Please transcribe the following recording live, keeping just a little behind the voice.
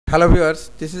Hello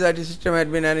viewers, this is IT System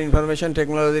Admin and Information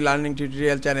Technology Learning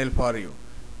tutorial channel for you.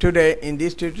 Today in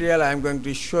this tutorial I am going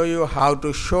to show you how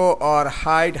to show or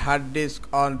hide hard disk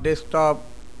on desktop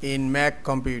in Mac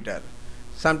computer.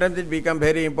 Sometimes it becomes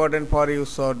very important for you,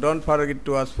 so don't forget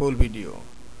to watch full video.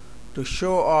 To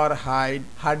show or hide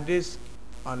hard disk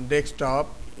on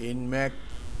desktop in Mac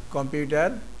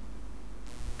computer,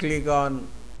 click on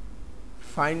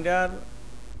Finder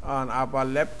on upper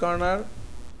left corner.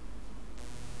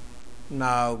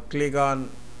 Now click on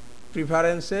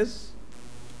Preferences,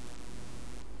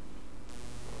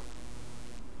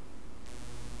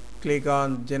 click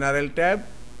on General tab.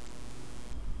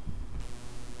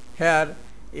 Here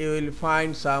you will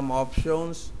find some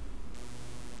options.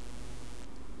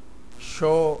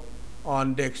 Show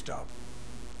on desktop.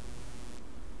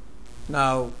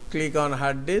 Now click on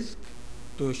hard disk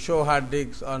to show hard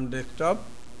disk on desktop.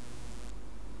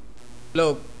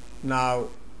 Look, now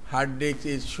hard disk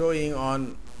is showing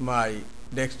on my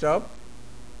desktop.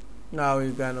 Now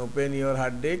you can open your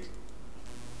hard disk.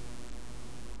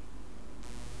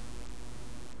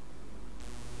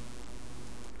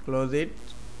 Close it.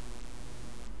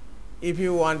 If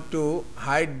you want to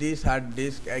hide this hard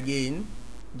disk again,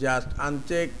 just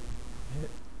uncheck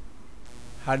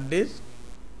hard disk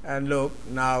and look,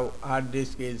 now hard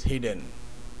disk is hidden.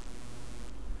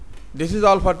 This is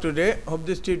all for today. Hope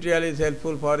this tutorial is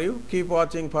helpful for you. Keep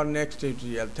watching for next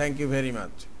tutorial. Thank you very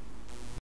much.